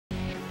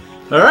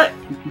Alright,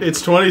 it's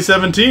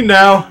 2017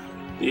 now.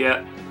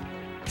 Yeah.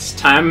 It's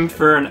time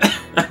for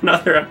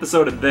another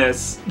episode of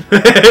this.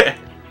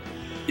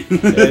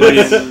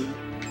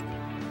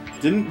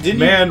 Didn't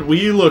Man,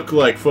 we look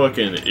like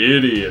fucking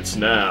idiots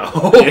now.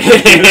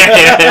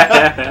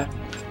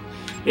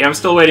 Yeah, I'm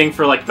still waiting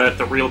for like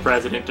the real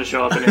president to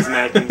show up in his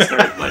neck and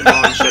start like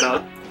blowing shit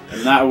up.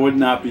 And I would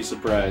not be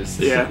surprised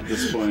Yeah. at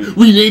this point.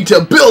 We need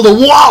to build a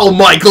wall,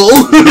 Michael!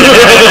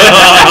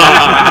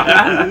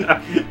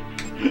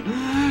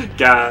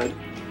 God.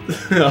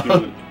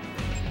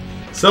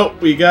 So,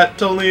 we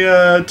got only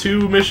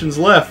 2 missions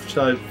left.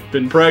 I've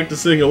been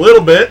practicing a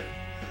little bit.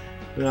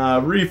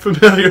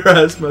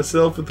 Re-familiarized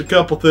myself with a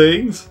couple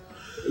things.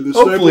 The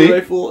Hopefully,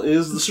 sniper rifle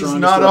is the this strongest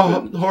is not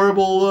weapon. a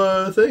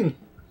horrible thing.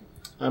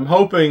 I'm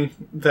hoping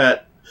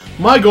that...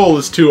 My goal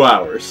is 2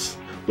 hours.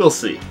 We'll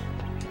see.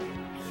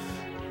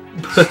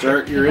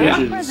 Start your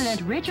engines,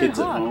 President Richard kids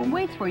at Hawk home.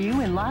 waits for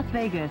you in Las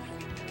Vegas.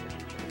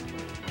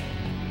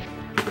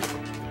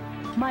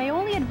 My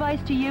only advice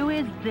to you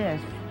is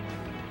this: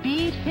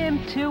 beat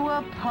him to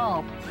a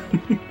pulp.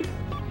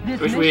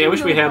 I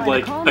wish we had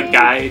like a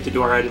guy to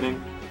do our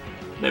editing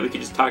that we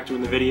could just talk to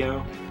in the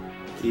video.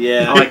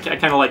 Yeah. I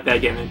kind of like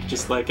that gimmick.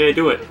 Just like, hey,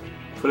 do it.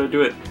 Do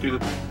the.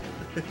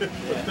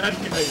 That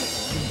guy.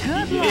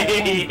 Good luck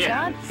and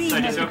Godspeed, So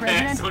Mr.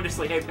 President. someone just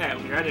like, hey Pat,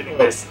 when you're editing Oh,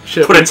 this,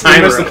 shit. put a We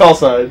timer missed the up. call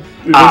sign.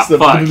 We Ah, missed the...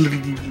 fuck.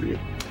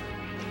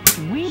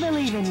 We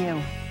believe in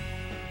you.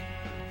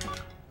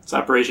 It's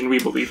Operation We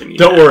Believe in You.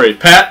 Don't worry,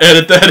 Pat,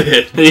 edit that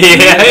in.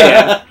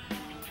 Yeah.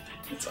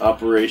 It's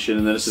Operation,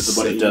 and then it's just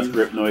a bunch of death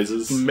grip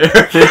noises.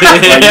 America.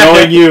 Like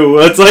knowing you,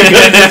 it's like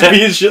just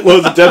be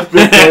shitloads of death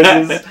grip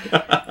noises.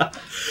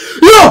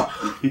 Yeah!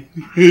 And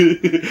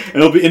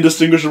it'll be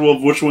indistinguishable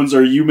of which ones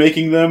are you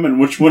making them and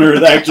which one are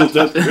the actual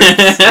death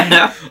grips.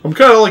 I'm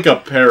kind of like a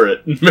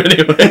parrot in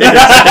many ways.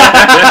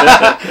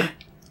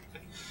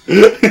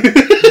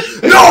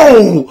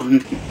 No!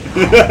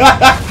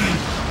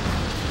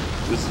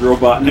 This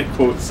Robotnik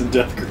quotes and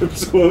death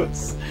grips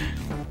quotes.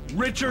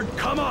 Richard,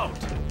 come out!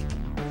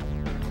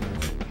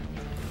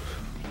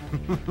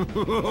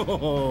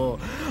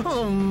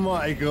 Oh,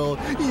 Michael,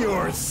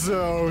 you're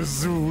so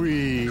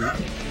sweet.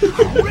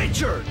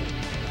 Richard!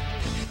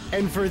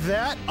 And for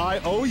that, I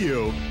owe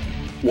you.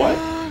 What?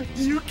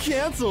 You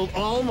canceled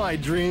all my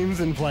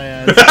dreams and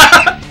plans.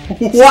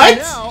 What?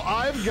 Now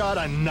I've got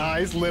a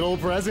nice little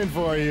present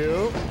for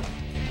you.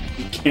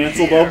 You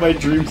canceled all my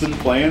dreams and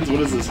plans?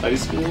 What is this, high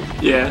school?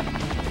 Yeah.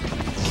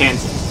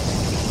 Cancel.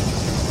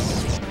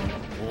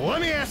 Let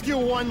me ask you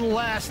one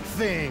last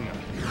thing.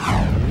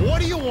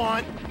 What do you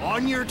want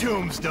on your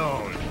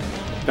tombstone?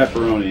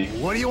 Pepperoni.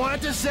 What do you want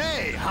it to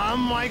say, huh,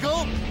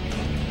 Michael?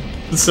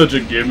 It's such a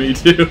gimme,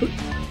 dude.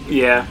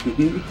 Yeah.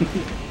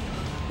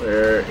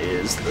 Where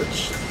is the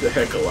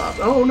heckalop?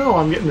 Oh no,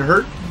 I'm getting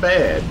hurt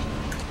bad.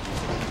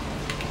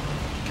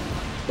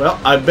 Well,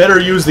 I better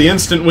use the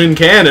instant win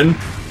cannon.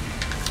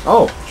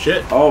 Oh,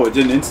 shit. Oh, it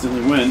didn't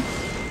instantly win.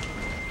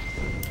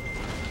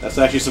 That's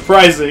actually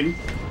surprising.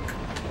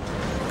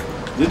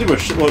 It did do a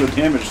shitload of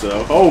damage,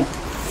 though. Oh,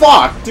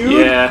 fuck,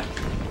 dude! Yeah.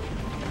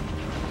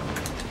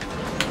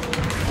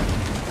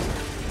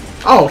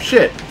 Oh,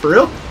 shit. For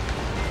real?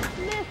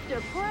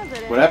 Mr.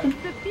 President, What happened?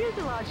 the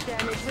fuselage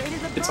damage rate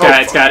is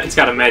It's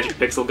got a magic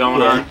pixel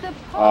going on.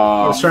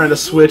 I was trying to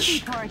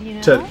switch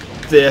to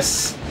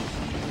this.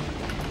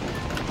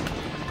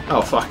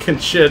 Oh, fucking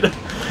shit.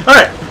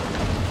 Alright.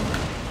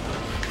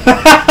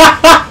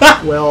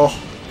 Well,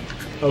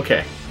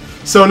 okay.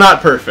 So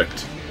not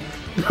perfect.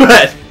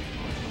 But,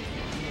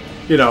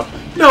 you know,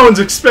 no one's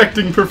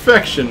expecting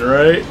perfection,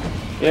 right?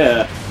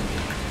 Yeah.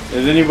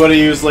 And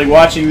anybody who's like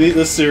watching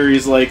this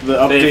series, like the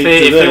update If to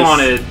this, they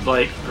wanted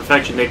like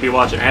perfection, they'd be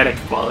watching attic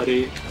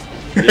quality.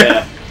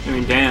 yeah, I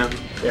mean, damn.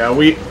 Yeah,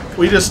 we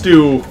just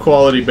do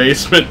quality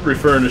basement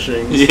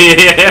refurnishings.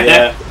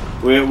 Yeah.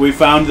 yeah. We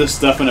found this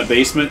stuff in a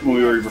basement when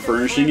we were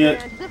refurnishing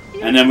it,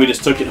 and then we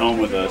just took it home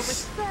with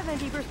us.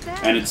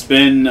 And it's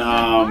been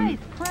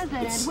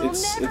it's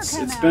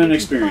been an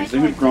experience. I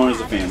think we've grown as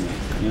a family,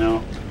 you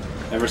know,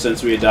 ever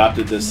since we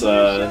adopted this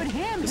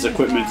this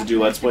equipment to do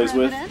Let's Plays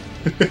with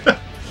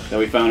that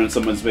we found in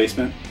someone's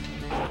basement.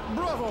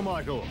 Bravo,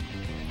 Michael.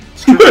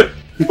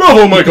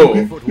 Bravo,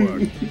 Michael!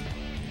 Footwork.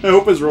 I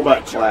hope his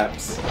robot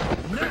claps.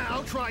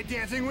 Now try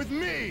dancing with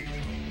me.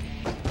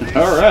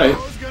 All right.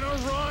 Show's gonna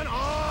run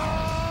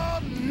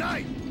all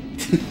night.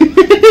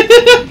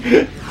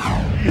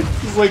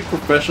 It's like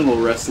professional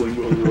wrestling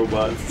with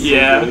robots. It's so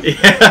Yeah. good.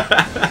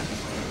 Yeah.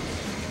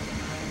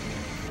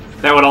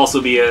 That would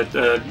also be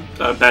a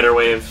better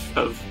way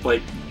of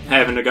like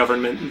having a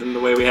government than the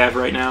way we have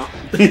right now.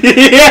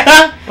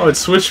 Yeah. Oh, it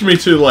switched me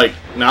to, like,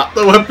 not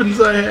the weapons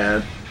I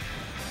had.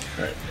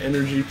 Alright,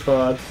 energy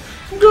pod.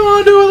 I'm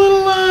gonna do a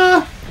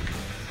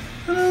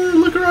little,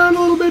 look around a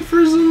little bit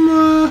for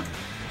some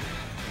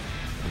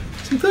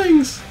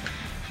things.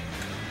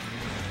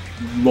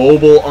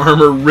 Mobile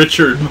Armor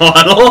Richard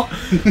model.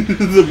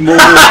 The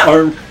mobile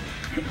arm.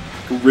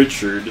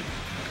 Richard.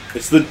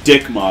 It's the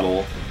dick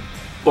model.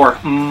 Or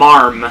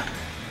Marm.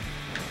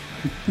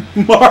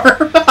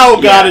 Marm. Oh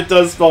god, Yeah. it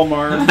does spell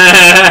marm.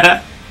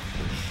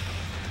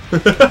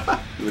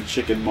 The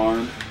chicken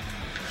marm.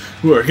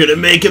 We're gonna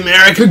make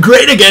America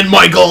great again,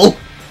 Michael!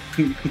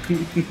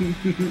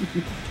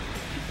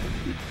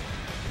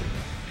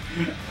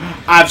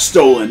 I've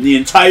stolen the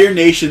entire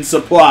nation's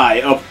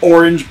supply of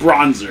orange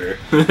bronzer.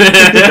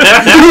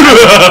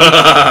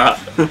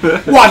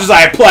 Watch as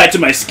I apply it to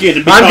my skin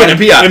and become I'm gonna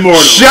be a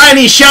immortal.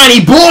 shiny,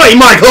 shiny boy,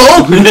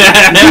 Michael!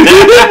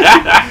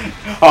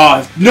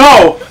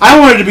 No! I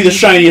wanted to be the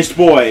shiniest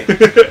boy.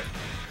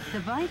 The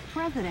vice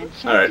president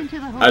checked Alright, into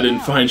the hotel. I didn't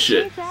find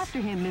shit. Chase after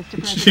him, Mr.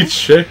 She President.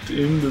 checked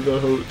into the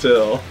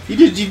hotel. He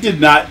did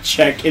not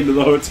check into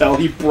the hotel.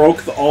 He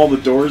broke all the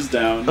doors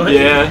down. Oh,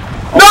 Yeah.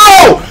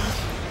 No!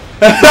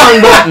 Wrong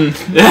button.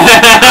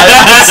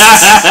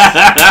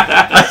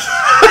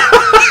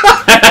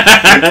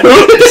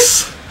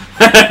 Oops.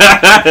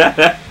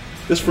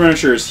 This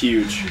furniture is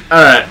huge.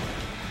 Alright.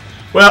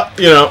 Well,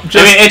 you know, just,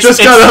 I mean, just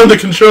got on the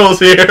controls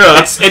here.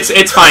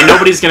 It's fine.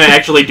 Nobody's gonna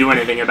actually do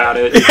anything about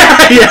it.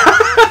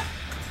 Yeah.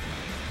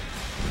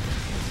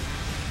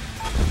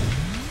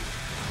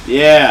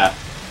 Yeah.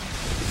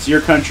 It's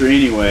your country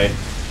anyway.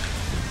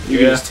 You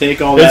can Yeah. just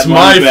take all that It's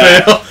money my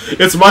back. fail.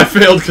 It's my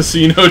failed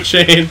casino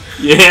chain.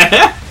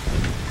 Yeah.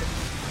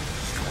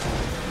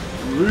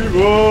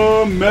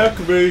 Viva Mac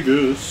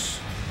Vegas.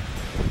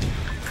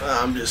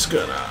 I'm just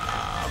gonna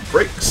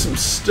break some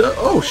stuff.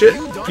 Oh shit!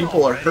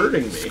 People are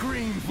hurting me.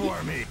 Scream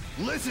for me.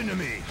 Listen to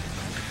me.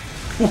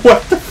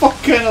 What the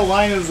fuck kind of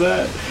line is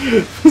that?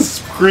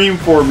 Scream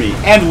for me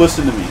and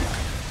listen to me.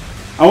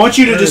 I want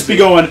you to just be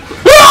going,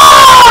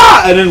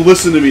 "Ah!" and then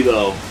listen to me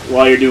though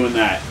while you're doing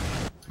that.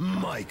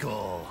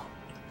 Michael.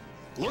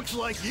 Looks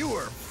like you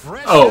were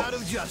fresh Oh. out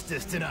of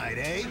justice tonight,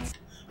 eh?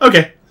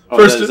 Okay. Oh,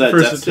 First, is that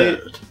first death state?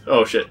 attempt.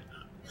 Oh shit!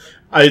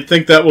 I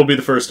think that will be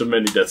the first of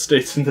many death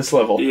states in this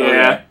level.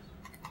 Yeah.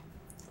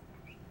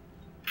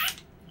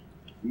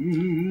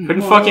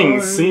 Couldn't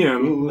fucking see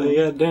him. Like,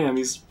 God damn,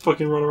 he's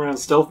fucking running around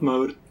stealth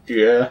mode.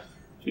 Yeah.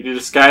 Did he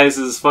disguise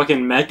his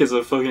fucking mech as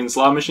a fucking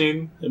slot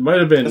machine? It might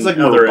have been That's like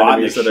other robotic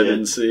enemies that I shit.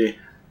 didn't see.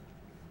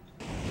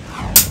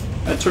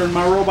 I turned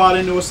my robot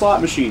into a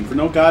slot machine for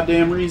no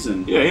goddamn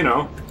reason. Yeah, you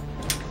know.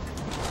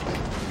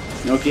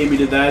 You know what game he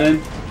did that in?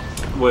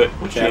 What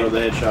Shadow game? the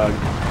Hedgehog.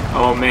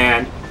 Oh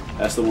man.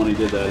 That's the one he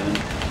did that in.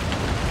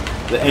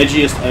 The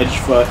edgiest edge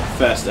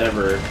fest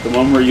ever. The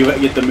one where you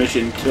get the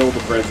mission, kill the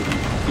president.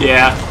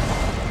 Yeah.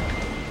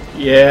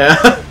 Yeah.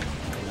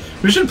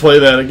 We should play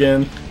that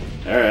again.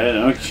 Alright, I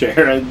don't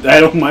care. I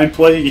don't mind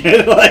playing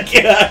it. Like,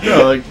 yeah.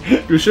 No, like,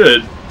 we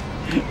should.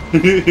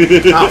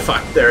 Oh,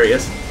 fuck. There he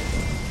is.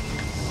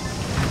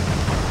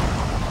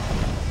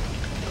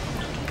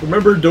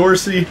 Remember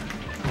Dorsey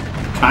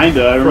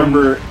Kinda. I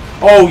remember.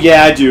 Oh,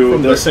 yeah, I do.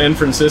 from the San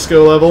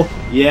Francisco level?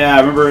 Yeah,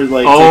 I remember,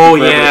 like, Oh,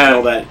 taking forever yeah. to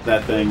kill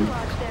that thing.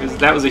 'Cause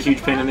that was a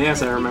huge pain in the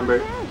ass, I remember.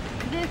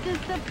 This is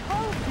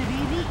supposed to be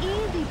the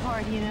easy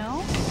part, you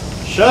know.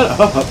 Shut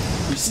up.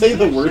 You say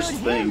the worst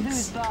Showed him who's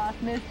things. boss,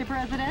 Mr.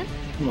 President.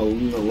 I'm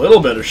in a little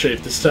better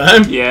shape this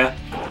time. Yeah.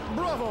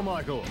 Bravo,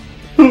 Michael.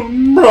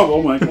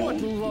 Bravo, Michael.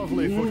 What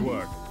lovely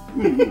footwork.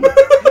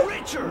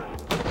 Richard!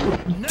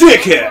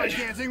 Dickhead! Now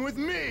dancing with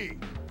me.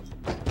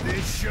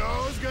 This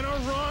show's gonna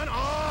run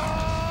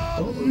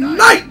all night.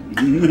 Night!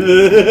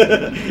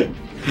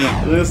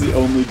 That's the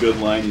only good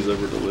line he's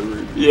ever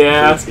delivered.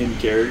 Yeah. It's in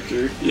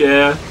character.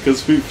 Yeah.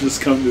 Because we've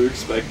just come to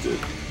expect it.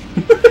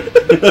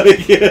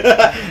 Like,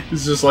 yeah.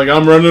 It's just like,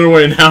 I'm running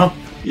away now.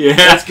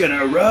 Yeah. It's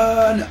gonna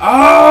run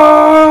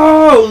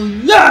all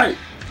night!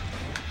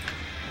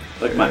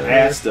 Like my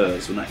ass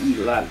does when I eat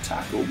a lot of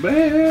Taco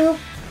Bell.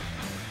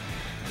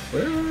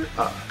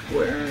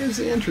 Where is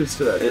the entrance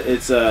to that?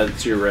 It's to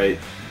your right.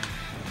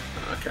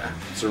 Okay.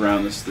 It's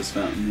around this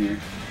fountain here.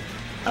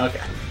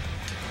 Okay.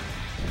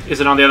 Is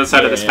it on the other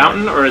side of this Yeah.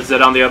 fountain, or is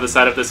it on the other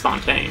side of this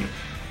fontaine?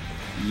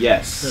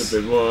 Yes. There's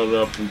been one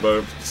up in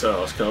Burford's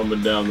house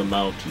coming down the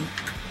mountain.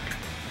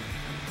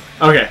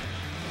 Okay.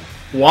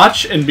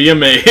 Watch and be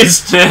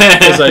amazed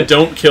as I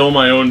don't kill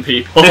my own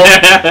people.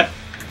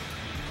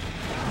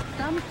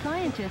 Some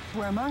scientists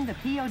were among the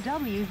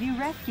POWs you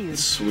rescued.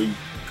 Sweet.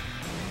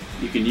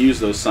 You can use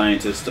those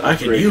scientists to I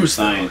can upgrade your use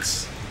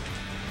science.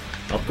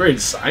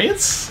 Upgrade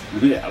science?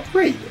 Yeah,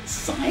 upgrade your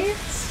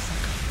science?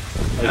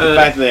 Like the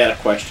fact that they had a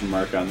question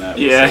mark on that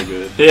was Yeah. so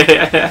good.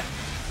 Yeah.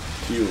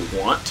 Do you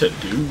want to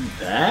do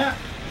that?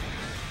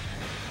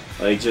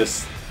 Like,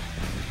 just...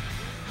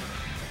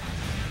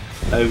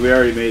 we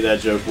already made that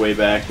joke way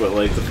back, but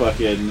like the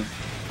fucking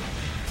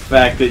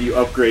fact that you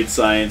upgrade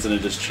science and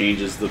it just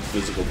changes the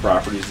physical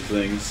properties of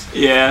things.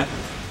 Yeah.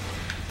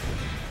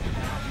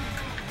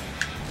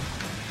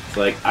 It's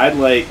like, I'd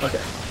like Okay.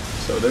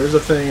 So there's a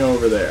thing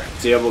over there.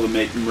 to be able to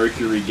make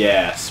mercury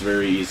gas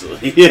very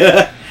easily.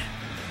 Yeah.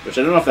 Which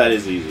I don't know if that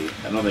is easy.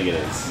 I don't think it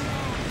is.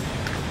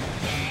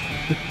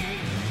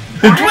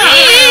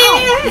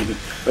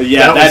 But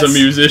yeah, that that's was a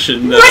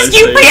musician. That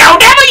Rescue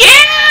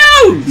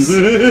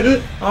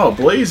POWs! Oh,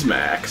 Blaze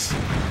Max. What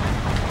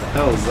the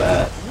hell is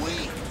that?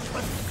 Weak,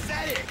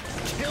 pathetic.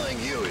 Killing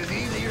you is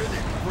easier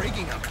than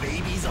breaking a baby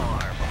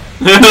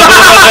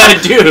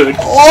Dude.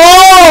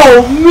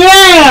 Oh,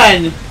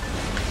 man!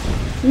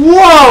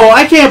 Whoa,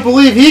 I can't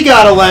believe he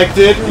got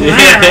elected.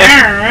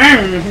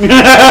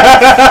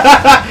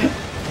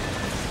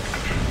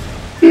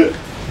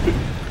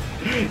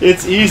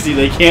 It's easy.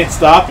 They can't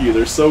stop you.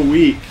 They're so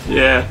weak.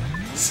 Yeah.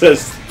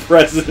 Says the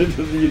President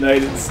of the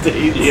United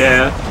States.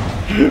 Yeah.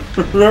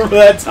 Remember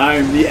that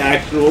time the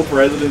actual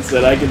president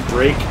said I could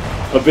break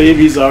a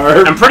baby's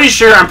arm? I'm pretty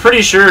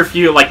sure if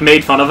you like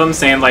made fun of him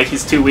saying like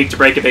he's too weak to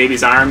break a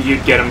baby's arm,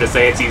 you'd get him to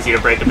say it's easy to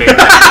break a baby's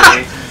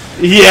arm.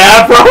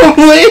 Yeah,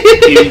 probably.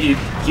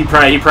 He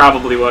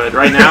probably would.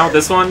 Right now,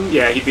 this one,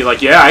 yeah, he'd be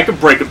like, yeah, I could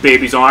break a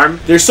baby's arm.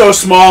 They're so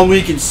small,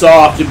 weak, and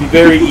soft. It'd be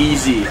very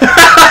easy.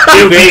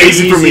 It would be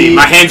easy for me.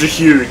 My hands are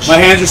huge. My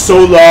hands are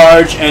so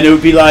large, and it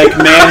would be like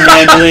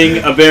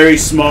manhandling a very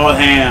small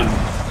ham.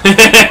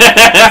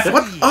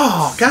 What?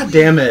 Oh, god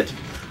damn it.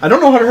 I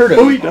don't know how to hurt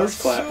Oh, he him. does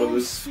clap with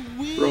his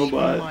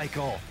robot.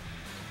 Michael.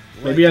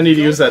 Maybe I need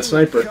to use that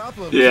sniper.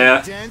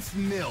 Yeah. Condensed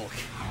milk.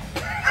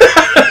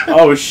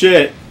 Oh,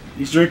 shit.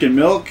 He's drinking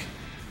milk?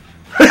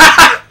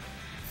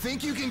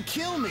 Think you can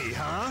kill me,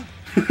 huh?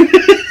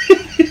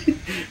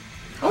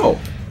 Oh,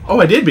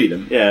 I did beat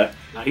him. Yeah.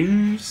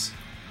 Nice.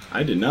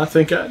 I did not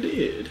think I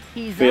did.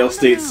 Fail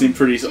states seem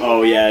pretty...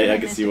 Oh, yeah, I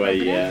can see why,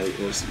 yeah. It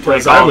was...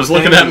 Because I was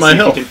looking at my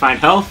health. You can find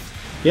health.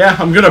 Yeah,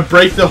 I'm gonna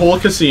break the whole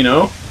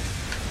casino.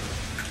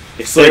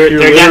 It's like you're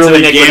they're against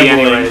literally iniquity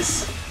gambling.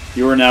 anyways.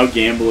 You are now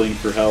gambling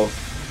for health.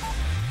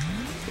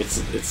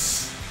 It's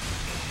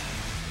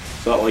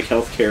not like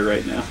healthcare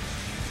right now.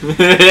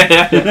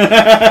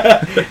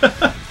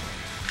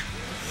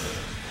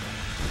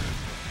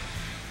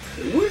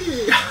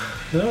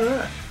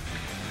 Alright.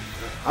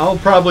 I'll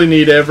probably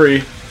need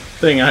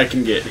everything I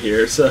can get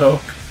here, so...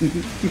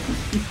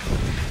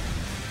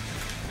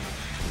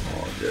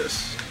 I'll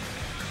just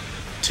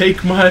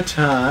take my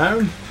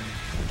time.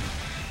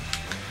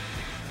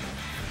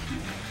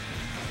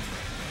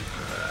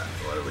 Alright,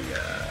 what do we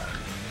got?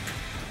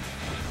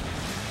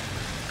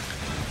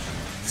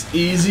 It's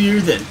easier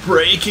than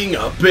breaking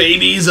a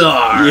baby's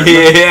arm.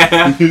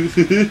 Yeah.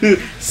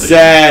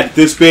 Sad.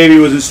 This baby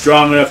wasn't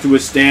strong enough to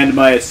withstand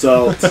my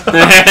assault.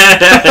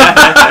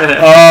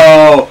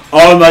 Oh,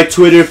 all my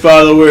Twitter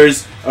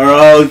followers are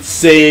all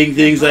saying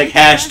things like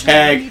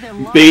hashtag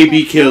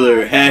baby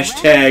killer,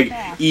 hashtag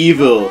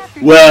evil.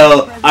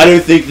 Well, I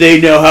don't think they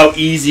know how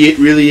easy it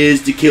really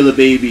is to kill a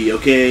baby,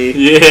 okay?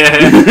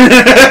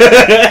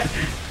 Yeah.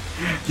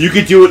 You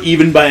could do it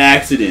even by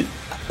accident,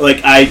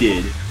 like I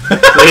did.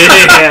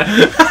 Yeah.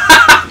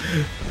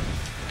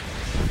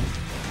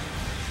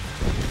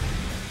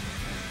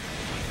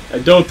 I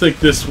don't think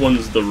this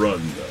one's the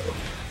run, though.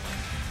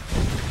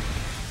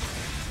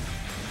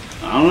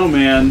 I don't know,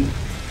 man.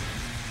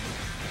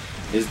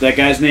 That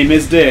guy's name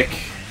is Dick.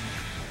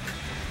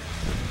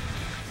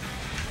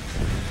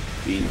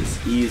 Being this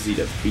easy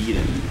to beat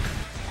him.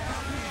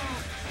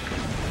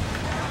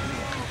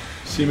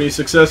 See me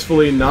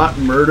successfully not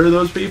murder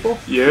those people?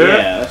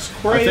 Yeah, that's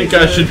crazy. I think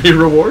I should be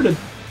rewarded.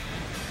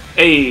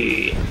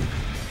 Hey.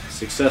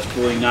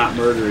 Successfully not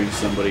murdering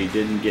somebody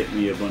didn't get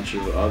me a bunch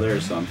of other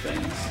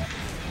somethings.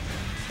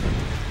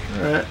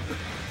 Alright.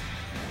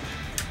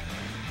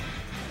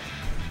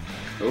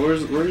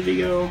 Where did he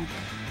go?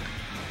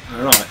 I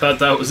don't know, I thought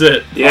that was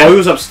it. Yeah. Oh, he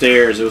was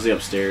upstairs. It was the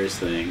upstairs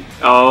thing.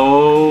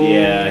 Oh.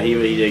 Yeah, he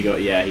did go.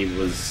 Yeah, he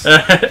was.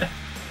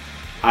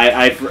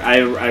 I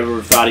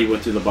thought he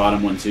went through the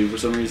bottom one too for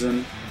some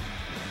reason.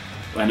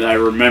 And I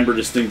remember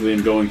distinctly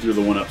him going through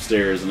the one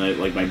upstairs, and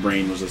my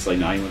brain was just like,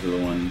 nah, he went through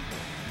the one.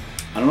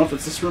 I don't know if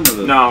it's this room or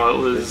the. No, it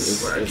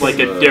was it's like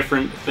a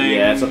different thing.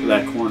 Yeah, it's up in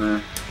that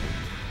corner.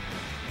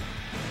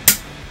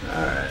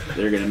 Alright.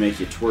 They're gonna make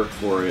you twerk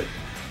for it.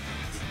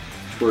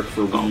 Twerk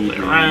for All the weed. way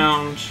man.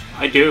 around.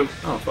 I do.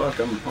 Oh fuck,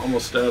 I'm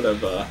almost out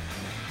of,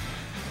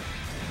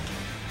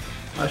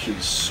 I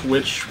should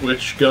switch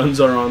which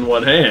guns are on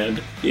what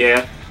hand.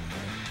 Yeah.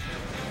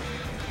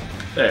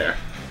 There.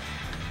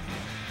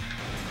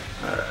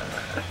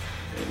 Alright.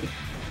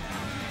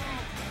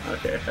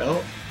 Okay,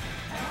 help.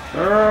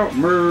 Oh,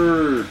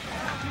 murder.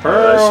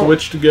 I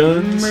switched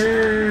guns.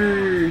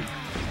 Murder.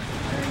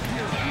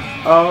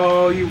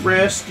 Oh, you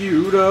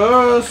rescued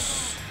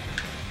us.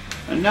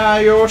 And now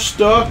you're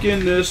stuck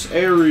in this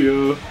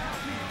area.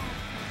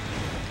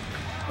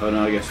 Oh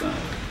no, I guess not.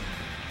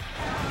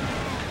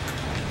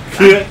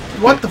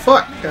 What the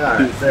fuck?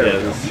 Alright, there we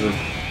go.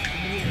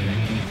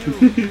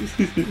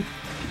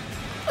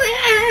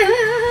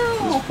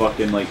 This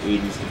fucking like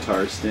 80s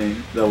guitar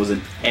sting that was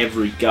in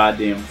every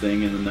goddamn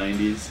thing in the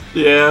 90s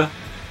Yeah.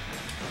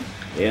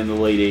 and the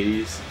late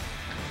 80s.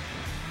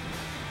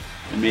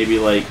 And maybe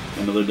like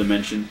another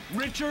dimension.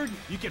 Richard,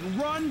 you can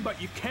run,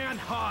 but you can't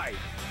hide.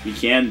 You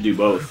can do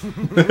both.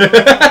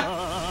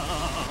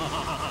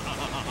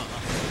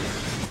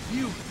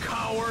 You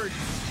coward!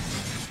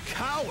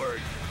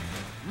 Coward!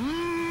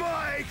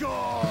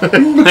 Michael!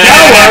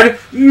 Coward!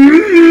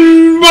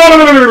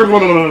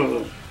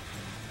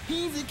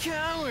 He's a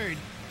coward!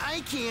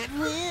 I can't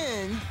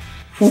win!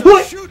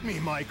 What? So shoot me,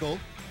 Michael!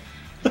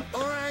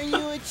 Or are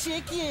you a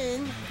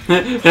chicken.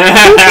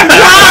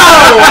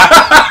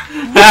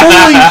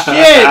 Holy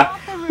shit!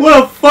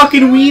 What a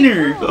fucking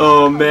wiener!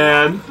 Oh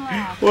man.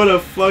 What a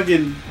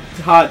fucking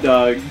hot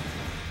dog.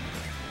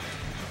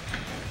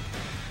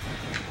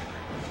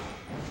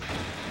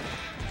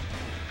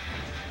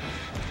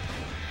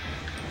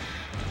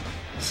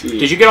 See.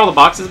 Did you get all the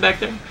boxes back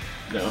there?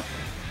 No.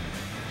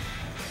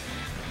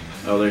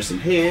 Oh, there's some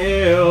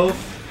health.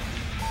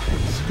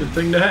 It's a good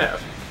thing to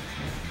have.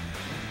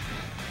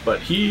 But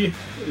he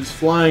is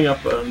flying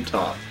up on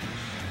top.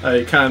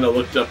 I kind of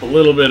looked up a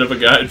little bit of a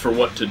guide for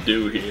what to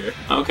do here.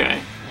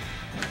 Okay.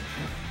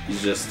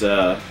 He's just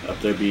up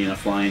there being a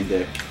flying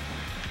dick.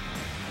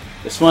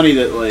 It's funny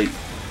that, like,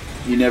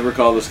 you never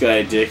call this guy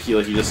a dick,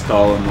 you just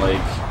call him, like,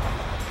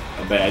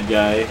 a bad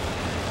guy.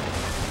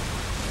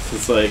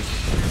 It's like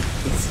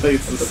it's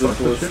the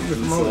simplest.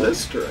 From over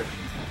this direction.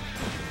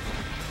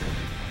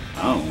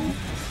 I don't know.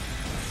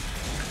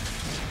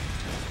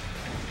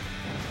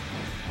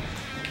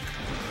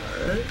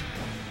 Alright.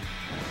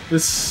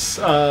 This,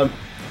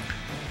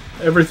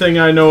 everything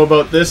I know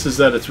about this is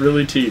that it's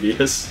really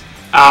tedious.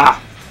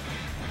 Ah.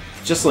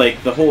 Just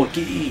like the whole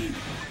game.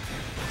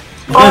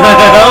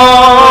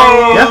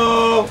 Oh!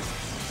 Yep.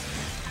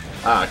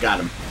 Ah, got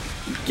him.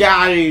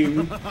 Got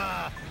him.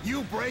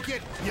 You break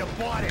it, you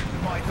bought it,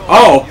 Michael.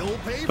 Oh! You'll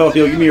pay Oh, for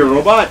he'll give me a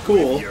robot?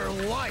 Cool. your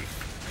life.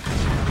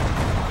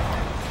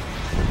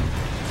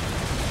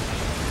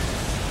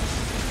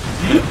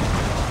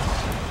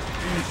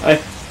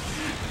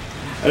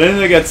 I didn't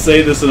think I'd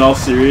say this in all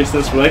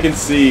seriousness, but I can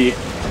see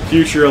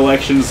future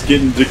elections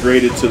getting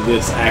degraded to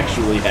this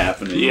actually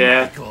happening.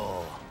 Yeah.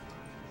 Michael,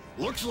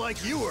 looks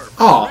like you were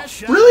Oh,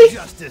 fresh out really? of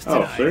justice Oh,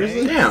 tonight,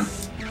 seriously? eh? Damn.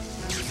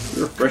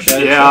 You're fresh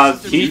out of Yeah,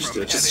 justice. he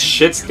just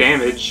shits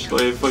damage.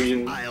 Like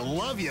fucking, I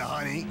love you,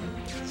 honey.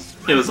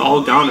 it was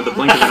all gone at the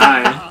blink of an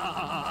eye.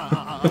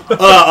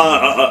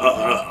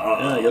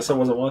 Yeah, I guess I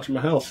wasn't watching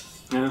my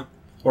health. Yeah.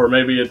 Or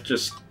maybe it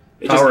just...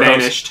 It just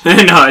powerhouse- vanished.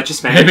 No, it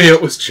just vanished. Maybe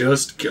it was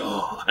just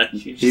gone.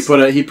 He put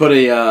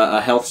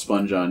a health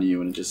sponge on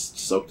you and it just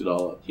soaked it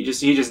all up. He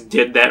just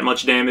did that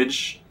much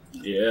damage.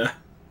 Yeah.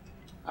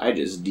 I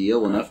just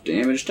deal enough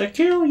damage to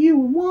kill you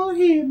in one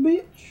hit,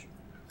 bitch.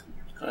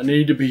 I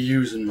need to be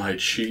using my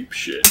cheap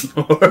shit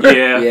more.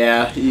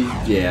 Yeah.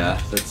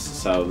 Yeah,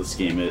 that's how this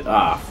game is.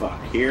 Ah,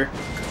 fuck. Here.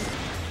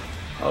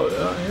 Oh,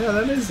 yeah,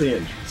 that is the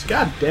entrance.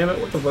 God damn it,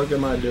 what the fuck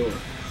am I doing?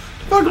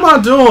 What the fuck am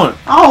I doing?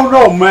 I don't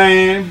know,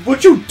 man,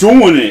 but you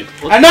doing it.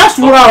 And that's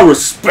what I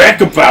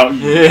respect about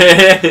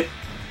you.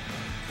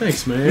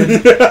 Thanks, man.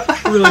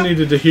 I really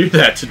needed to hear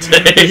that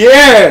today.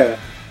 Yeah.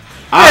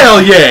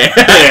 Hell yeah.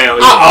 Hell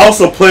yeah. I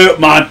also play with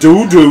my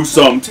doo-doo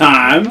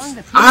sometimes.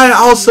 I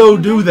also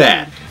do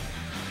that.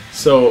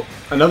 So,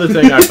 another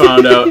thing I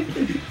found out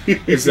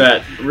is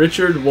that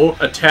Richard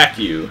won't attack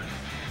you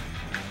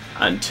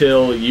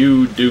until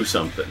you do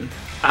something.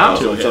 Oh.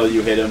 So until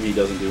you hit him, he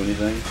doesn't do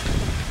anything.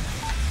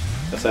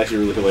 That's actually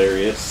really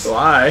hilarious. So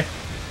I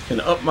can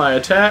up my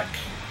attack,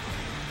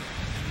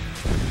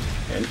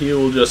 and he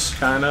will just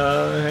kind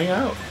of hang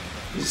out.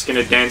 He's just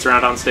gonna dance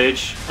around on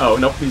stage. Oh,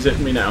 nope, he's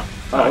hitting me now.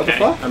 Oh, what the Okay.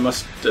 fuck? I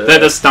must...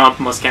 The stomp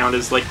must count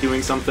as like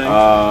doing something.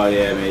 Oh,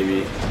 yeah,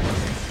 maybe.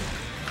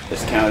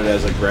 It's counted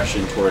as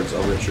aggression towards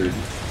a Richard.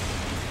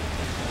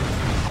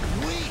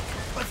 Weak,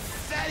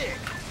 pathetic.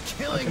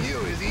 Killing you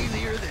is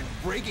easier than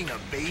breaking a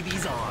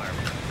baby's arm.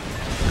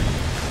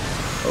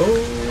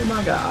 Oh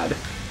my god.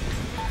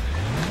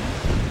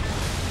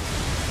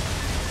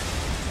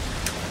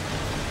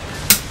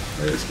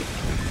 Where's he?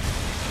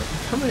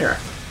 Come here.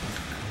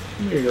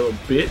 Come here, you little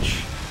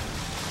bitch.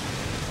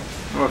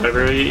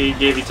 Whatever. He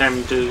gave you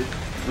time to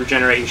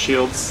regenerate your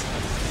shields.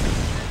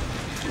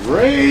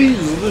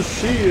 Raise the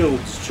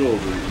shields,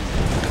 children.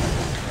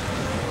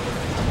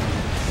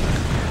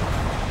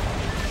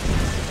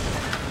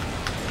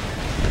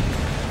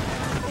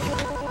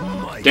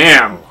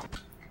 Damn.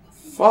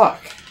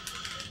 Fuck.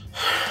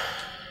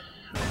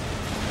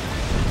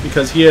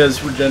 Because he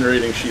has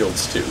regenerating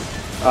shields too.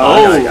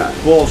 Oh, I got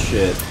it.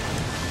 bullshit.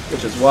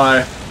 Which is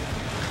why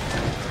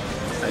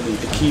I need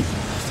to keep...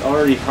 It's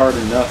already hard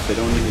enough. They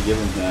don't need to give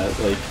him that.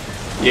 Like,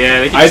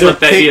 Yeah, they can Either just let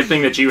that be a pick-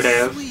 thing that you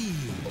have.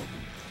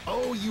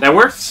 Oh, you That are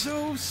works?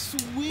 So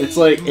sweet. it's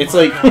like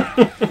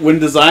when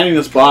designing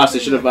this boss, they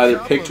should have either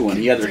picked one.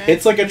 He either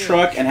hits like a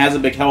truck and has a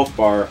big health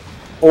bar,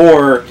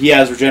 or he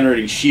has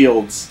regenerating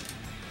shields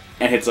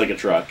and hits like a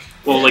truck.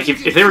 Well, like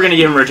if they were gonna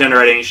give him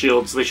regenerating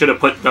shields, they should have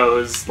put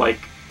those like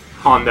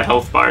on the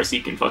health bar so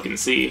you can fucking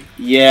see.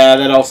 Yeah,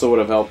 that also would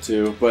have helped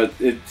too, but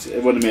it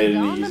wouldn't have made it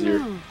any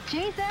easier.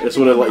 This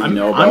would have let you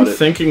know about I'm it.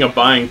 thinking of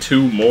buying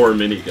 2 more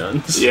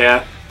miniguns.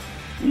 Yeah,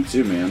 Me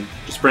too, man.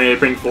 just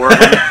bring 4 of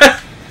them.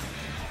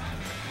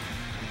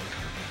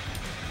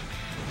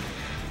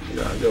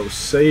 Gotta go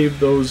save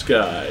those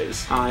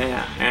guys. Oh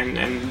yeah,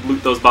 and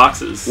loot those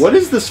boxes. What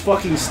is this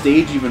fucking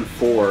stage even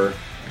for?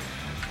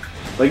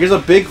 Like, there's a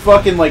big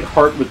fucking, like,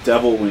 heart with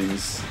devil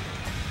wings.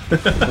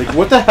 Like,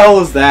 what the hell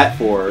is that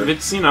for? If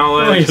it's you know,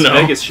 Well, you just know.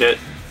 Vegas shit.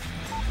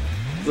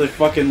 Is like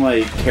fucking,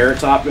 like, Carrot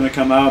Top gonna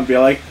come out and be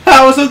like,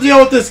 "How was the deal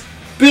with this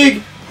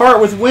big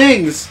heart with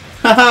wings.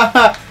 Ha ha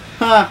ha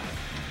ha.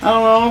 I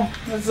don't know.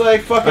 It's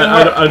like fucking.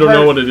 I don't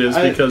know what it is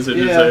because it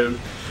is a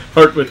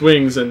heart with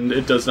wings, and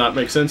it does not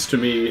make sense to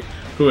me,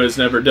 who has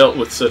never dealt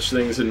with such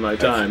things in my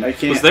time. I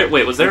can't.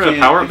 Was there a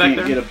power up back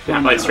there? Yeah,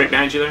 like straight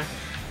behind you there.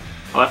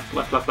 Left.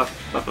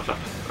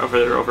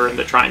 Over in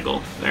the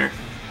triangle there.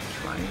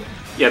 Triangle?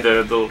 Yeah,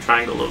 the little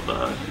triangle of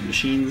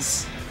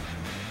machines.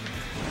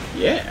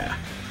 Yeah.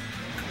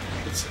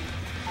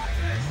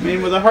 I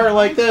mean, with a heart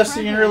like this,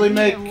 you can really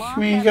make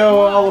me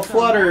go all a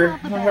flutter.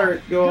 My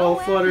heart go all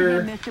a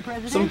flutter.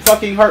 Some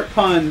fucking heart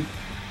pun.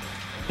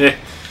 Yeah.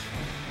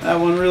 That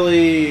one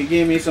really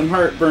gave me some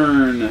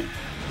heartburn.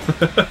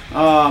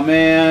 Oh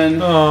man.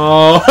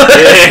 Oh.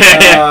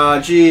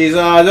 Jeez.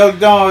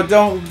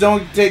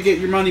 Don't get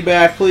your money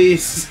back,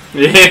 please.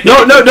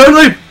 No, don't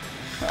leave.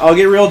 I'll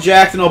get real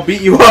jacked and I'll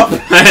beat you up.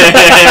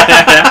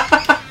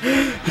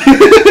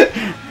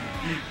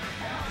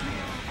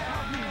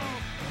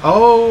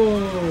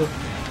 Oh,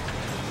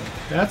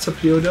 that's a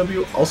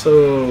POW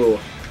also.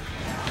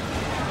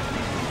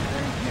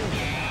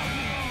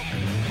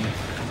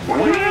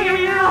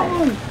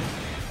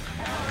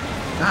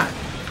 God.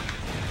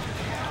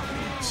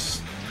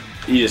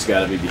 You just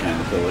gotta be behind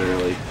the pillar,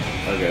 really.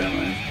 Okay,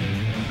 man.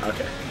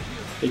 Okay.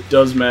 It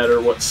does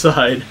matter what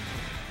side,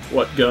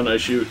 what gun I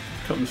shoot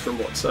comes from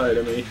what side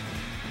of me.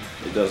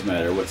 It does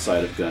matter what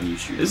side of gun you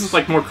shoot. This is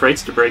like more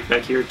crates to break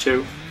back here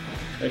too.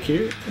 Back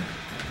here?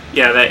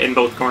 Yeah, that in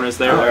both corners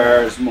there.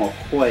 There's more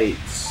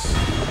plates.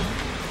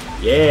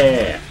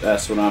 Yeah.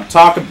 That's what I'm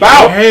talking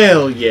about.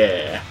 Hell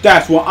yeah.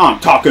 That's what I'm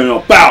talking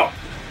about.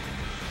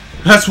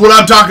 That's what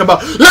I'm talking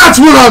about. That's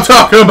what I'm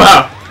talking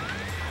about.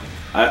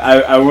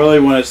 I really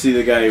want to see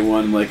the guy who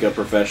won like a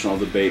professional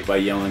debate by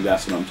yelling,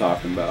 "That's what I'm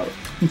talking about."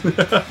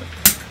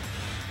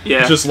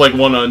 Yeah. Just like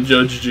one on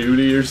Judge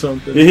Judy or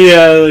something.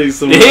 Yeah, like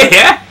some.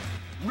 Yeah.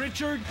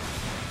 Richard.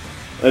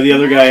 The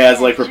other guy has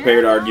like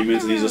prepared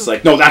arguments, and he's just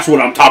like, "No, that's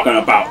what I'm talking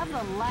about.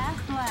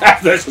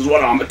 This is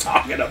what I'm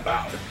talking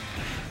about."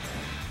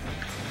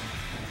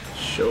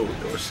 Show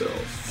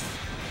yourself,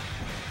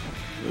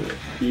 little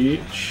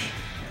bitch.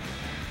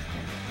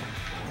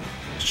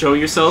 Show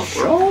yourself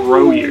or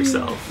grow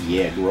yourself.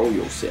 Yeah, grow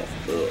yourself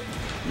up,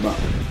 my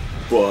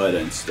butt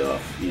and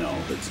stuff. You know,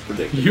 it's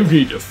predictable. You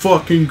need to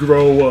fucking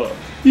grow up.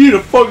 You need to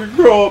fucking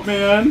grow up,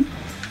 man.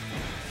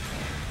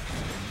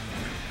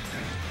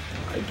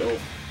 I don't.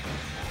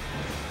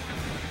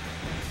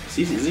 Is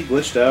he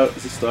glitched out?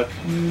 Is he stuck?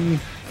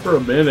 For a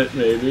minute,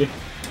 maybe.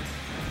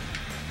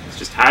 It's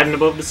just hiding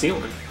above the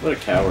ceiling. What a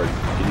coward.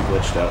 Getting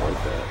glitched out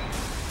like that.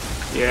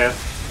 Yeah.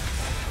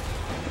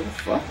 What the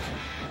fuck?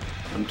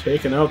 I'm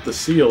taking out the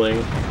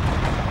ceiling.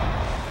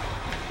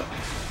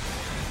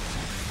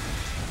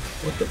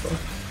 What the fuck?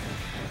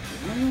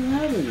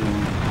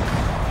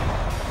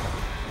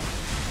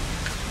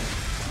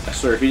 I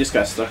swear, if he just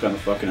got stuck on the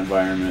fucking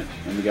environment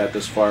and we got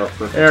this far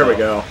perfect. There we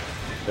go.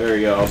 There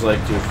we go. I was like,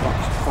 dude,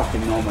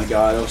 fucking, oh my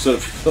god. I was so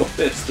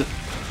pissed.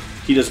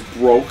 He just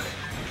broke.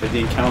 Like,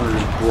 the encounter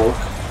just broke.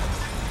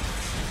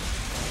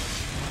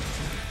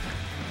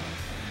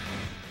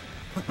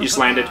 You just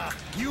landed.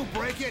 You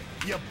break it,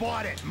 you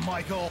bought it,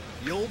 Michael.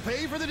 You'll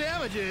pay for the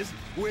damages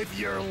with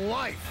your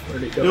life.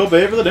 Where'd he go? You'll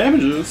pay for the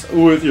damages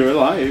with your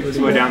life. Let's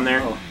go down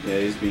there. Oh, yeah,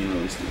 he's being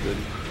really stupid.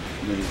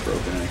 And then he's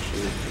broken,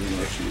 actually.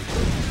 He actually is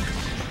broken.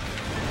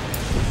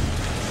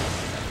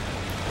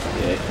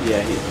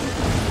 Yeah, he's broken.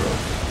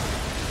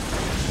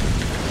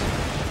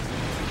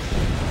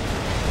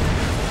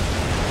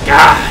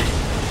 God.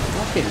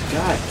 Fucking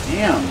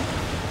goddamn.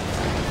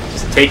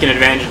 Just taking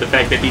advantage of the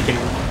fact that he can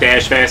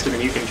dash faster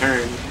than you can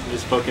turn.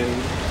 Just fucking.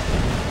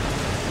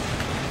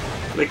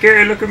 Like,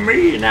 hey, look at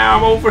me. Now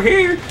I'm over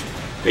here.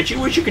 Bet you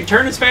wish you could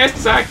turn as fast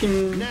as I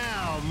can.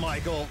 Now,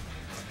 Michael.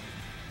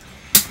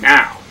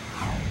 Now.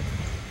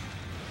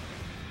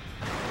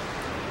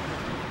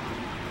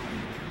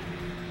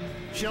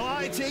 Shall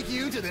I take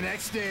you to the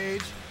next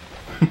stage?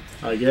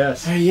 I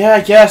guess. Yeah,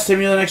 I guess. Take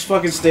me to the next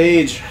fucking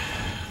stage.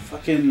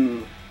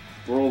 Fucking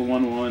World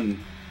 1-1.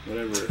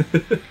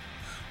 Whatever.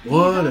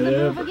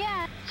 Whatever.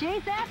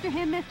 Chase after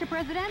him, Mr.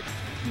 President.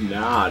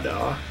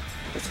 Nada.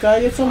 Let's go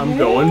get some I'm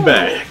going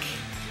back.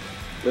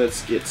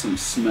 Let's get some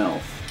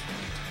smell.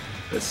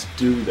 Let's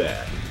do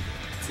that.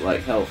 It's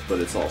like health, but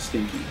it's all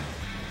stinky.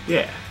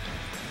 Yeah.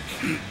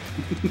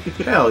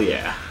 Hell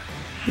yeah.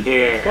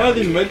 Yeah. Why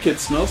do these medkits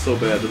smell so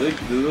bad? Do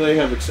they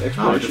have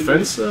expiration? Oh,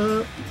 defense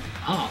up.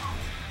 Oh.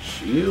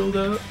 Shield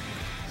up.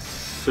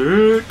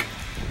 Sick.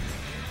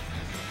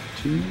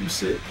 Too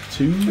sick.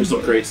 Too There's some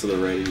butt. crates to the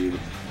right, dude.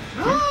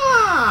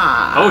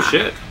 Ah! Oh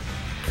shit.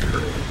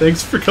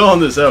 Thanks for calling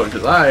this out,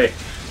 because I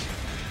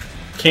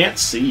can't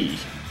see.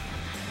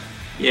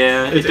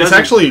 Yeah. It's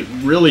actually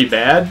really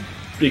bad,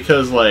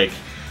 because, like,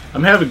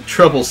 I'm having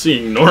trouble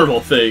seeing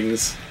normal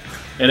things,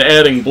 and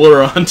adding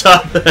blur on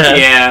top of that.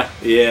 Yeah.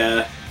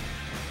 Yeah.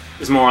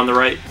 There's more on the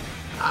right.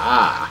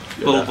 Ah. A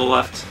little to the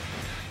left.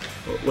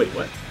 Oh, wait,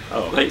 what?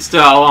 Oh. Like,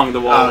 still along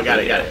the wall. Oh, got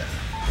it.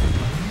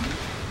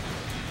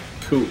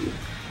 Cool.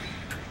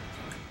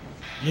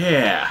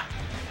 Yeah.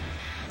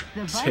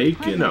 The vice Taking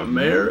president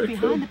America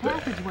lives behind the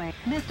back. passageway.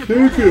 Mr. Taking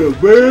President,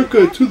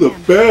 America to the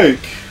bank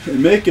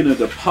and making a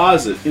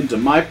deposit into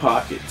my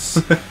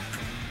pockets.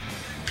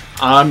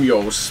 I'm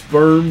your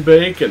sperm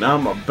bank, and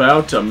I'm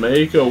about to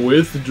make a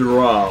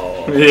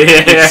withdrawal.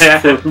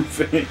 Yeah.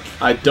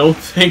 I don't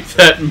think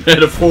that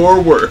metaphor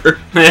worked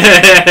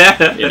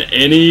in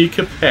any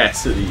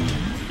capacity,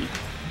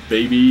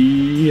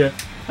 baby.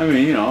 I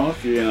mean, you know,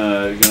 if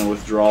you're gonna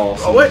withdraw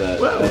some wait, of that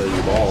whoa. out of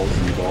your balls,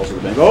 and your balls are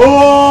the bank.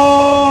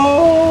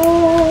 Oh!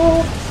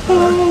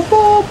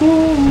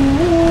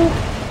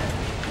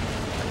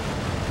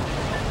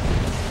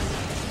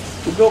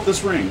 Who built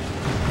this ring?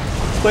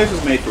 This place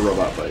was made for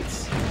robot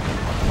fights.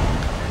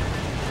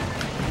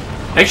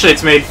 Actually,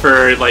 it's made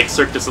for like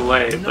Cirque du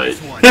Soleil, but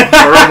Nice one.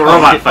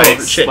 robot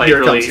fights shit, like here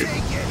it really. comes.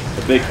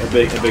 A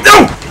big.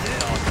 No!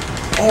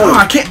 Oh,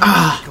 I can't.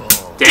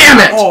 Damn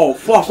it! Oh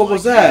fuck! What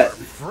was that?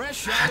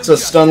 Fresh out It's of a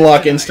stun the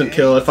lock oven, instant eh?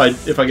 kill. If I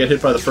get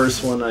hit by the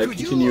first one, I Could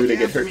you continue to look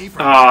get after hurt. me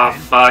for a Oh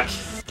second? fuck!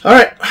 All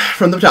right,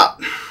 from the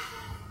top.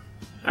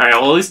 All right,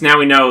 well at least now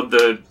we know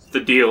the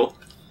deal.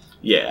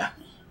 Yeah,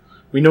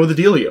 we know the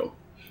dealio.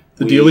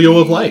 The dealio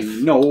of life.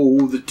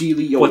 No, the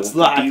dealio What's of the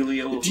life.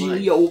 dealio of The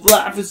dealio of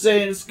life is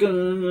saying it's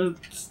gonna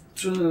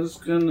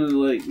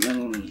like,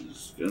 no,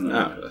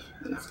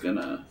 it's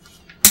gonna.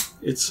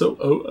 It's so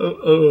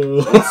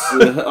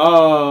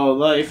Oh,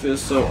 life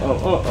is so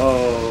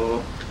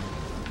oh.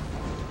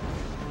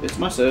 It's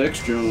my sex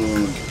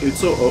junk. It's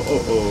so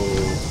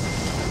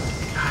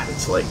God,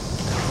 it's like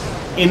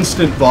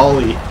instant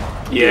volley.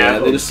 Yeah,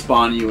 they just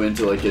spawn you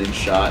into like getting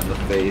shot in the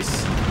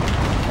face.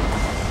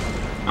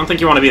 I don't think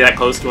you want to be that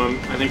close to him.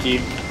 I think he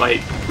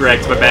like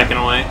reacts by backing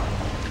away.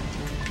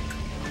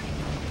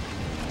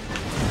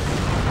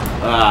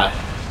 Ah,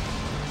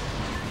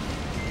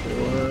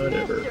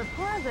 Whatever. Mr.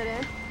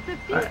 President, the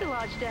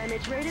fuselage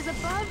damage rate is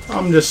above.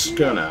 I'm just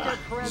gonna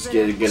just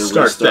get a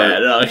start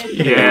restart. that.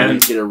 Yeah.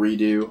 Get a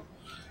redo.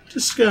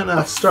 Just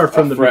gonna start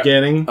from the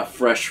beginning. A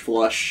fresh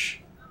flush,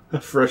 A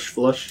fresh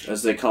flush.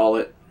 as they call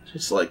it.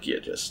 Just like you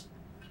just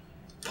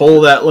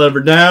pull that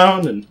lever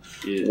down and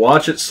Yeah.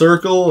 watch it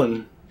circle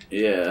and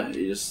Yeah,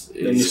 you just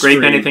Then you Scrape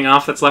Stream. anything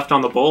off that's left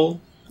on the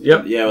bowl.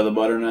 yep. yeah, with a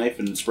butter knife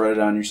and spread it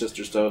on your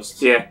sister's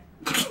toast. Yeah.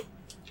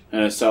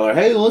 And I tell her,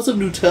 "Hey, want some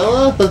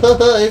Nutella?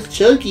 It's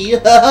chunky."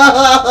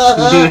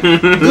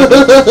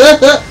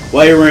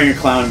 While you're wearing your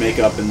clown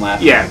makeup and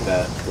laughing Yeah. like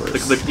that, of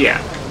course.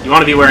 Yeah. You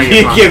want to be wearing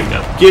your clown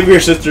makeup. give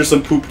your sister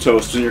some poop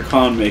toast in your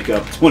clown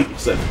makeup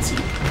 2017.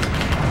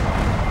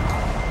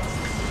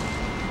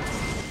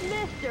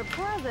 Mr.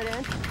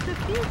 President, the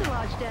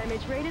fuselage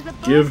damage rate is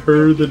above. Give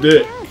her the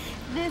dick. 50%.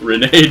 This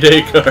Renee is-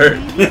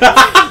 Descartes.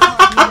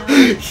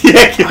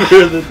 Yeah, give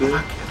her the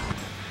dick.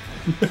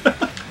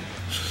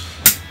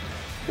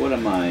 What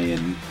am I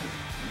in?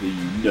 The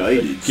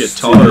United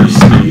Guitar States.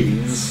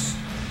 stings.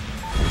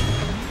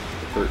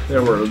 Hurt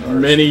There were guitar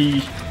many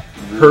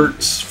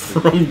hurts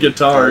from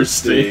guitar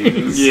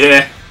stings.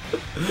 Yeah.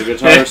 The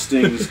guitar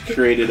stings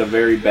created a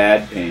very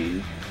bad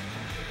pain.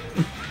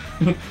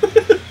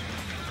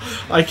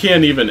 I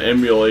can't even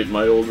emulate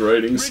my old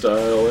writing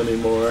style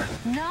anymore.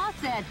 Not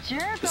that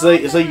jerk. It's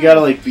like you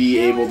gotta like be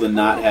able to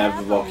not have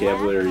the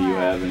vocabulary you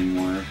have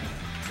anymore.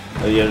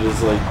 Like, you gotta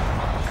just like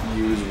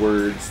use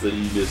words that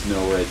you just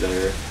know right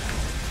there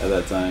at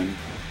that time.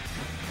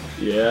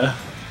 Yeah.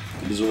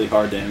 It is really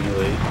hard to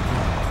emulate.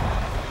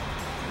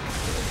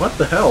 What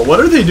the hell? What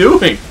are they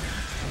doing?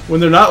 When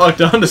they're not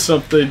locked onto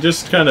something, they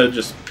just kind of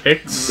just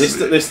picks.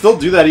 They still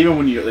do that even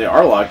when they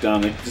are locked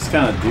on. They just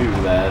kind of do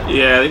that.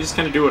 Yeah, they just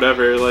kind of do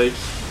whatever. Like,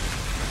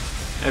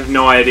 I have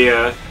no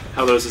idea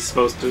how those is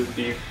supposed to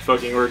be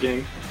fucking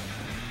working.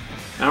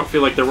 I don't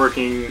feel like they're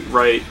working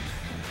right.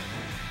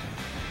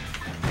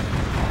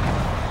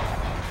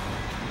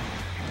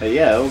 Hey,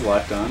 yeah, it was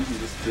locked on. He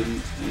just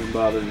didn't even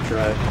bother to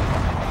try to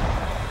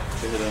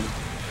hit him.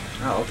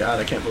 Oh god,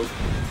 I can't move.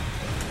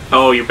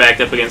 Oh, you're backed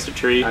up against a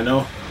tree. I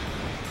know.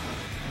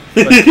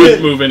 But I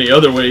couldn't move any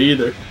other way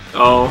either.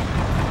 Oh,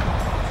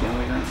 Is he on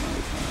the ground? No,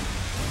 he's not.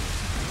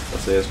 I'll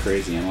say it's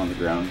crazy. I'm on the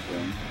ground.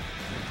 Then.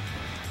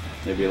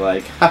 They'd be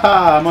like,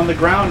 haha, I'm on the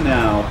ground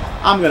now.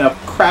 I'm gonna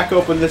crack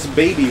open this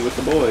baby with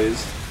the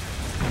boys.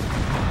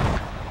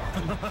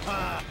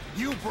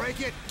 You break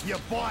it, you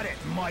bought it,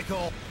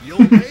 Michael. You'll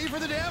pay for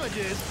the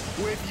damages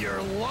with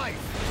your life.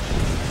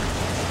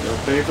 You'll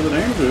pay for the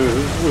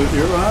damages with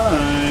your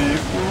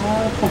life.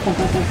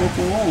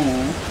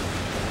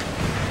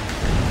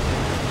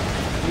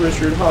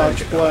 Richard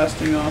Hodge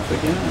blasting off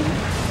again.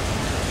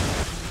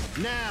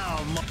 Now,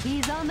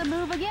 He's on the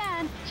move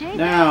again. Chase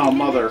Now, after him,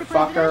 Mr.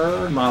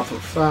 motherfucker.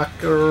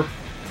 Motherfucker.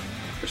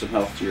 There's some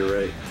health to your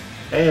right.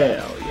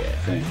 Hell yeah.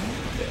 Thing.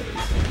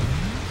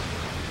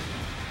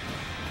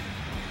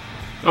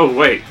 oh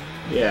wait,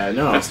 Yeah,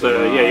 no. that's the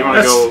yeah. You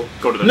want to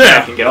go to the Nah,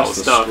 back and get all the that's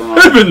the stuff. strong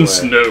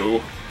Heavens way. no.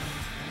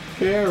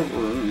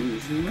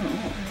 Heavens no.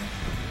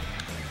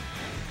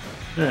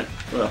 Yeah,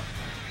 well.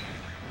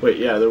 Wait,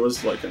 yeah, there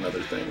was like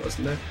another thing,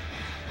 wasn't there?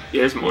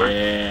 There's more.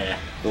 Yeah.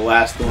 The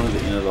last one at the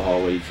end of the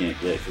hallway you can't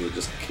get because it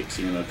just kicks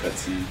you in a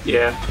cutscene.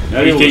 Yeah.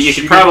 Now You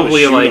could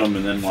probably like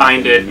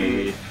find it.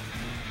 Maybe.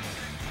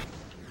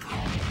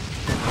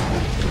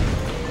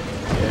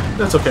 Yeah,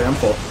 that's okay. I'm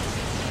full.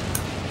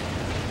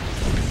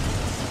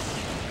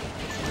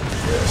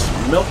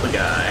 Just melt the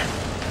guy.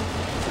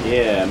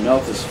 Yeah,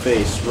 melt his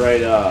face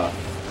right off.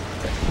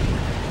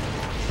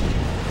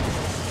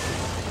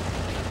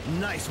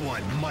 Nice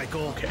one,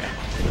 Michael. Okay.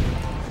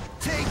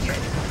 Take it.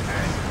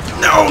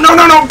 No, no,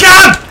 no, no!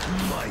 God!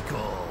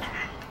 Michael.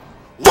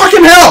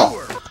 Fucking hell!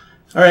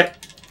 Alright.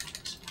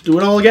 Do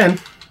it all again.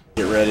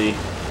 Get ready.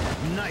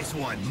 Nice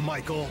one,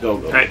 Michael. Go,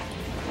 go. Alright.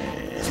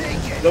 Take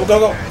it. Go, go,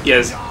 go.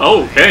 Yes.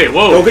 Oh, okay.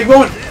 Whoa. Go, keep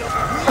going.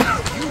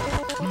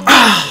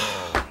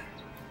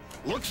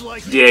 Looks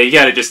like Yeah, you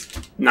gotta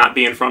just not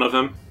be in front of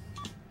him.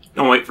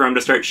 Don't wait for him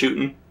to start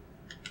shooting.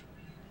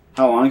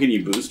 How long can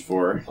you boost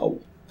for?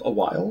 A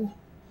while?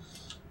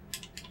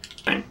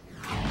 Thing.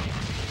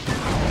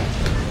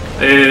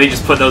 They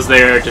just put those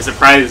there to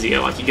surprise you.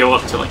 Like, you go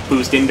up to, like,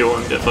 boost into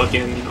them to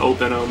fucking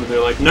open them, and they're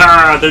like,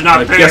 nah, they're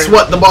not there. Guess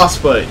what? The boss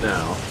fight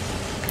now.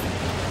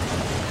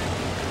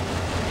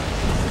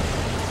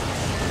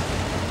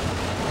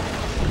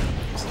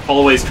 Just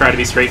always try to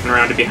be straight and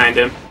around to behind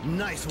him.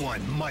 nice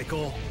one,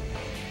 Michael.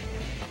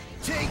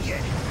 Take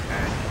it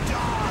and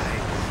die.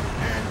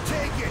 And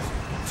take it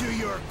to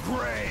your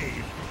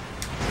grave.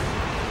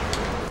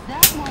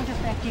 That won't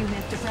affect you,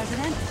 Mr.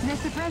 President.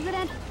 Mr.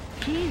 President,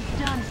 he's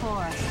done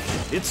for.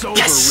 It's over,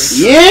 Richard.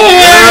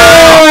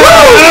 Yeah!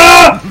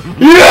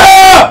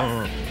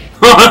 Yeah!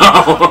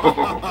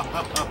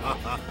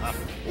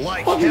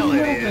 Like What hell are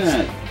you it looking is.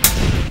 at?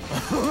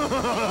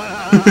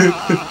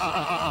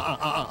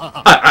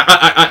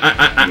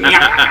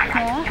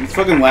 Huh? He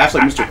fucking laughs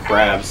like Mr.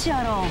 Krabs.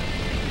 Shuttle.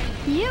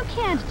 You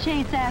can't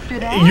chase after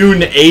that.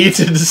 United Hey,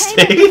 Mr.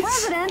 States?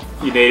 President.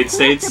 United Mr.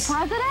 States.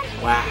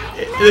 President? Wow.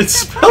 It's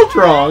spelled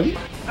wrong.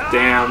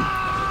 Damn.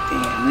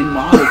 Damn, they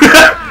modeled it.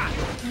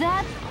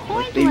 That's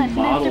Like they pointless, Mr.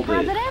 modeled it.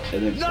 President.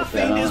 And then put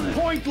Nothing that is on it.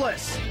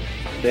 pointless.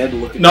 They had to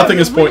look at Nothing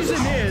that. is pointless. The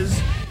reason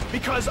is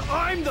because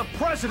I'm the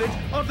president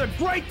of the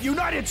great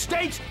United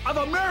States of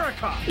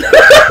America.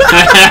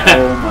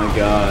 Oh my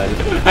god.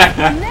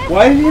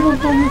 Why did he have a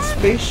fucking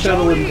space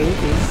shuttle in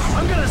Vegas?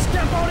 I'm gonna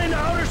step out into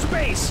outer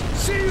space.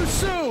 See you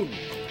soon.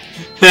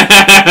 He's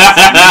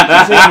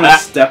gonna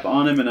step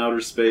on him in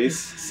outer space.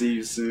 See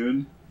you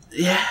soon.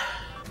 Yeah.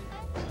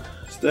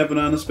 Stepping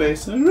on the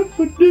space.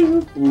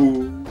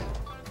 Ooh.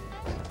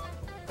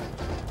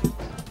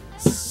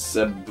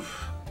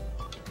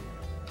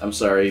 I'm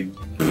sorry.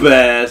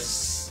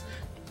 Bess.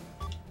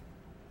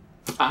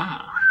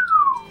 Ah.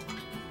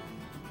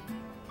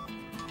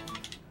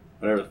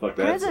 Whatever the fuck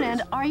that President,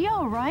 says. are you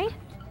alright?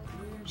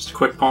 Just a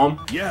quick poem.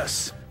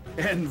 Yes,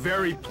 and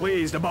very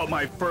pleased about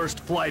my first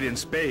flight in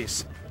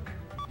space.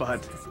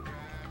 But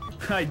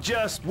I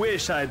just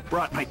wish I'd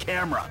brought my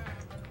camera.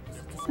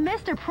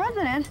 Mr.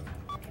 President,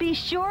 be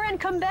sure and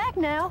come back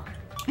now.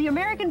 The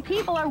American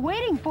people are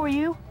waiting for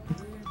you.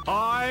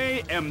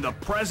 I am the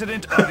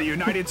president of the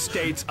United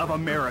States of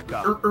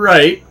America.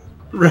 Right.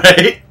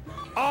 Right.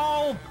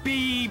 I'll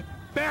be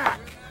back.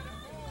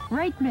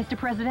 Right, Mr.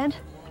 President.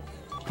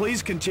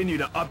 Please continue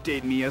to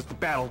update me as the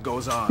battle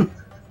goes on.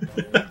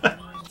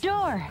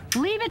 Sure,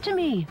 leave it to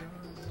me.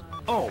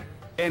 Oh,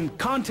 and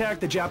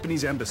contact the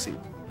Japanese embassy.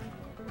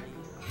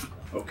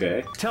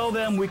 Okay. Tell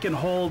them we can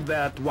hold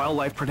that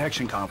wildlife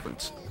protection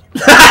conference.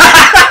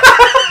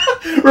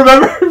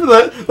 Remember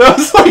that? That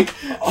was like,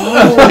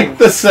 like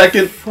the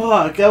second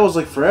Fuck, that was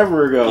like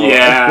forever ago.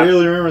 Yeah. I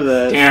barely remember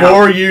that. Damn.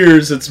 4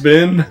 years it's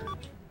been.